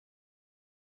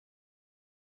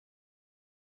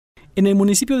En el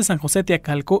municipio de San José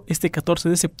Teacalco, este 14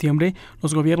 de septiembre,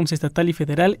 los gobiernos estatal y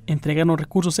federal entregaron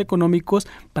recursos económicos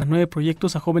para 9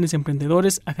 proyectos a jóvenes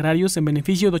emprendedores agrarios en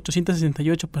beneficio de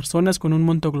 868 personas con un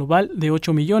monto global de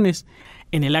 8 millones.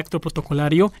 En el acto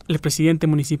protocolario, el presidente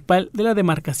municipal de la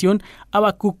demarcación,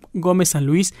 Abacuc Gómez San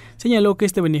Luis, señaló que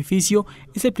este beneficio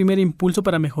es el primer impulso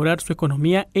para mejorar su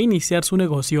economía e iniciar su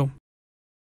negocio.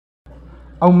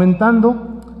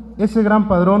 Aumentando ese gran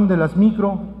padrón de las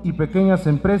micro y pequeñas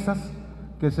empresas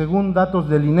que según datos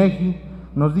del INEGI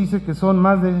nos dice que son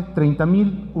más de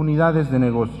 30,000 unidades de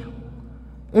negocio.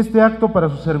 Este acto para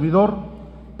su servidor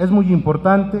es muy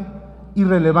importante y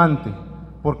relevante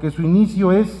porque su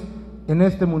inicio es en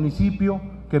este municipio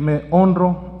que me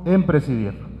honro en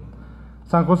presidir.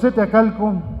 San José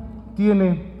Teacalco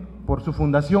tiene, por su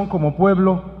fundación como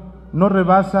pueblo, no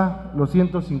rebasa los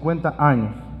 150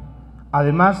 años.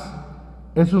 Además,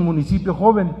 es un municipio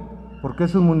joven, porque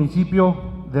es un municipio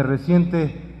de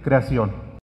reciente creación.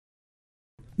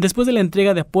 Después de la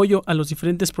entrega de apoyo a los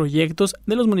diferentes proyectos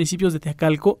de los municipios de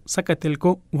Teacalco,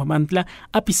 Zacatelco, Huamantla,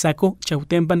 Apizaco,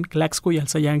 Chautempan, Tlaxco y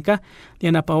Alzayanca,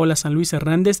 Diana Paola San Luis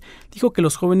Hernández dijo que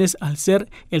los jóvenes, al ser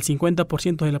el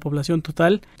 50% de la población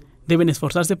total, deben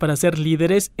esforzarse para ser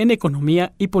líderes en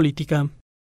economía y política.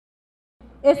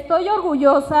 Estoy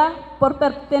orgullosa por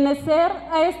pertenecer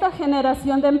a esta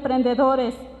generación de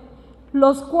emprendedores,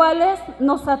 los cuales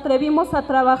nos atrevimos a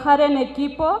trabajar en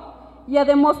equipo y a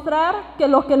demostrar que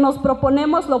lo que nos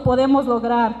proponemos lo podemos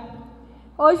lograr.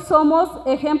 Hoy somos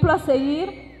ejemplo a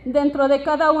seguir dentro de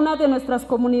cada una de nuestras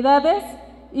comunidades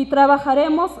y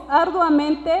trabajaremos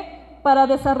arduamente para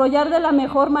desarrollar de la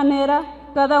mejor manera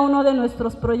cada uno de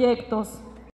nuestros proyectos.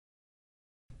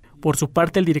 Por su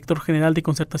parte, el director general de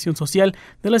Concertación Social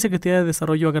de la Secretaría de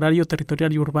Desarrollo Agrario,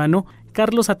 Territorial y Urbano,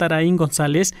 Carlos Ataraín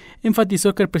González,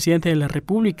 enfatizó que el presidente de la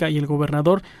República y el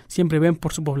gobernador siempre ven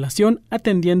por su población,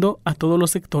 atendiendo a todos los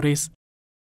sectores.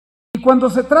 Y cuando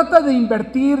se trata de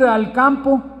invertir al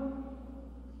campo,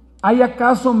 ¿hay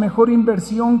acaso mejor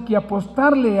inversión que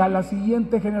apostarle a la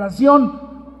siguiente generación,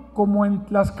 como en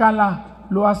Tlaxcala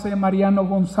lo hace Mariano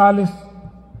González?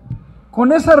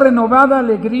 Con esa renovada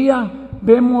alegría,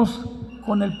 vemos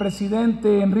con el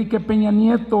presidente Enrique Peña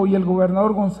Nieto y el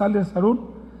gobernador González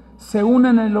Sarur se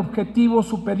unen en el objetivo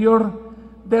superior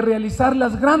de realizar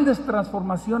las grandes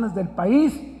transformaciones del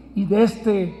país y de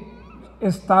este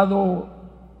estado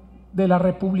de la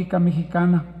República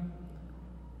Mexicana.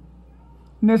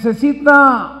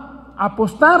 Necesita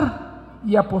apostar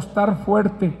y apostar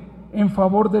fuerte en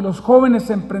favor de los jóvenes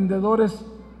emprendedores.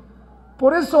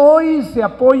 Por eso hoy se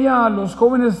apoya a los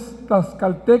jóvenes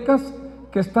tlaxcaltecas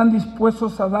que están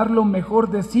dispuestos a dar lo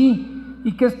mejor de sí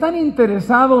y que están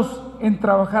interesados en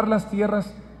trabajar las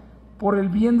tierras por el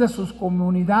bien de sus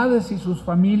comunidades y sus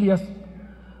familias.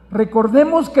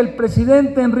 Recordemos que el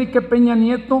presidente Enrique Peña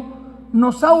Nieto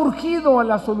nos ha urgido a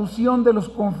la solución de los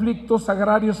conflictos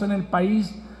agrarios en el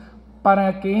país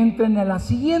para que entren a la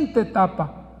siguiente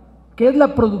etapa, que es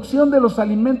la producción de los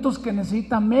alimentos que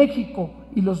necesita México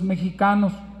y los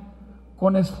mexicanos,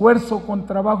 con esfuerzo, con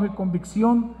trabajo y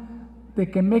convicción de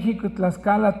que México y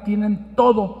Tlaxcala tienen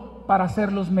todo para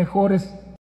ser los mejores.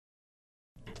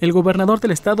 El gobernador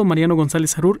del estado, Mariano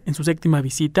González Sarur, en su 7ª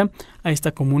visita a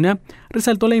esta comuna,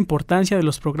 resaltó la importancia de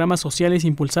los programas sociales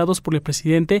impulsados por el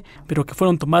presidente, pero que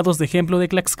fueron tomados de ejemplo de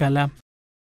Tlaxcala.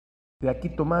 De aquí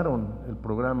tomaron el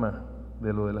programa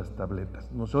de lo de las tabletas,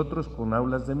 nosotros con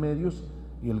aulas de medios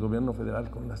y el gobierno federal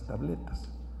con las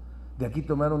tabletas. De aquí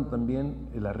tomaron también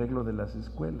el arreglo de las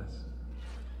escuelas.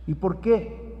 ¿Y por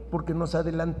qué? Porque nos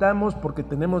adelantamos, porque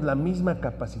tenemos la misma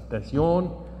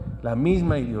capacitación, la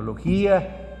misma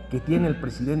ideología que tiene el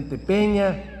presidente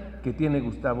Peña, que tiene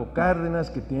Gustavo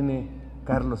Cárdenas, que tiene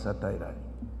Carlos Ataraín.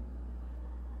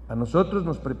 A nosotros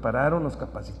nos prepararon, nos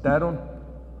capacitaron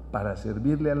para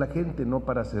servirle a la gente, no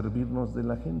para servirnos de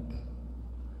la gente.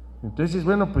 Entonces,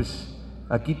 bueno, pues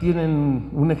aquí tienen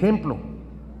un ejemplo.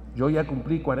 Yo ya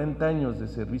cumplí 40 años de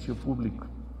servicio público,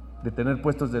 de tener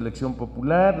puestos de elección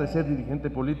popular, de ser dirigente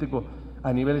político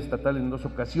a nivel estatal en 2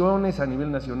 ocasiones, a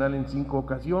nivel nacional en 5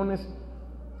 ocasiones,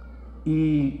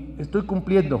 y estoy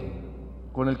cumpliendo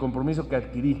con el compromiso que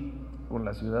adquirí con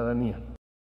la ciudadanía.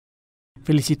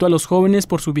 Felicitó a los jóvenes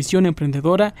por su visión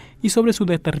emprendedora y sobre su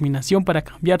determinación para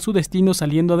cambiar su destino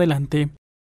saliendo adelante.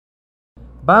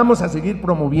 Vamos a seguir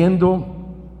promoviendo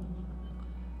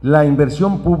la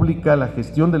inversión pública, la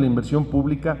gestión de la inversión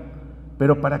pública,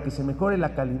 pero para que se mejore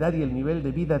la calidad y el nivel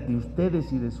de vida de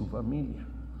ustedes y de su familia.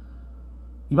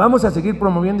 Y vamos a seguir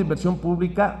promoviendo inversión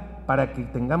pública para que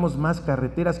tengamos más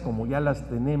carreteras como ya las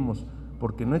tenemos,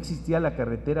 porque no existía la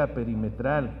carretera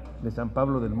perimetral de San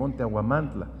Pablo del Monte a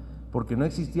Huamantla, porque no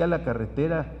existía la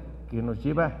carretera que nos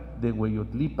lleva de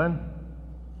Hueyotlipan,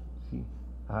 ¿sí?,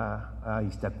 a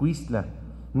Iztacuistla,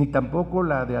 ni tampoco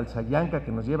la de Alzayanca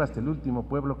que nos lleva hasta el último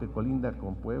pueblo que colinda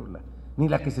con Puebla, ni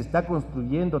la que se está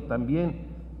construyendo también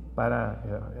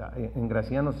en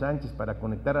Graciano Sánchez para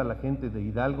conectar a la gente de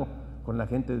Hidalgo con la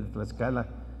gente de Tlaxcala,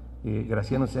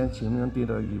 Graciano Sánchez, Unión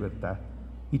Tierra y Libertad.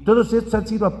 Y todos estos han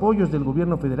sido apoyos del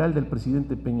gobierno federal del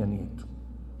presidente Peña Nieto.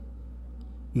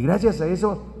 Y gracias a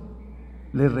eso,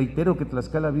 les reitero que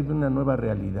Tlaxcala vive una nueva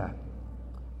realidad.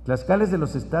 Tlaxcala es de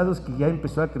los estados que ya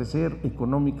empezó a crecer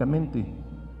económicamente.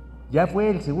 Ya fue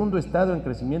el segundo estado en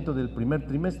crecimiento del primer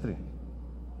trimestre.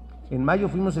 En mayo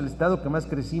fuimos el estado que más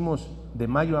crecimos de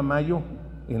mayo a mayo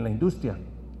en la industria,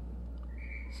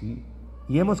 ¿sí?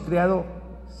 Y hemos creado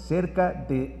cerca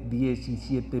de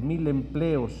 17,000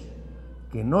 empleos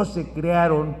que no se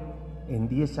crearon en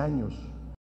 10 años.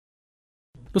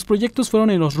 Los proyectos fueron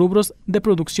en los rubros de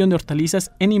producción de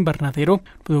hortalizas en invernadero,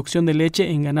 producción de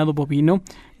leche en ganado bovino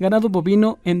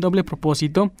en doble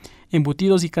propósito,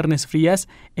 embutidos y carnes frías,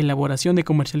 elaboración y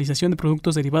comercialización de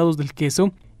productos derivados del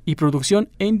queso y producción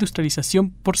e industrialización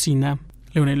porcina.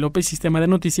 Leonel López, Sistema de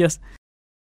Noticias.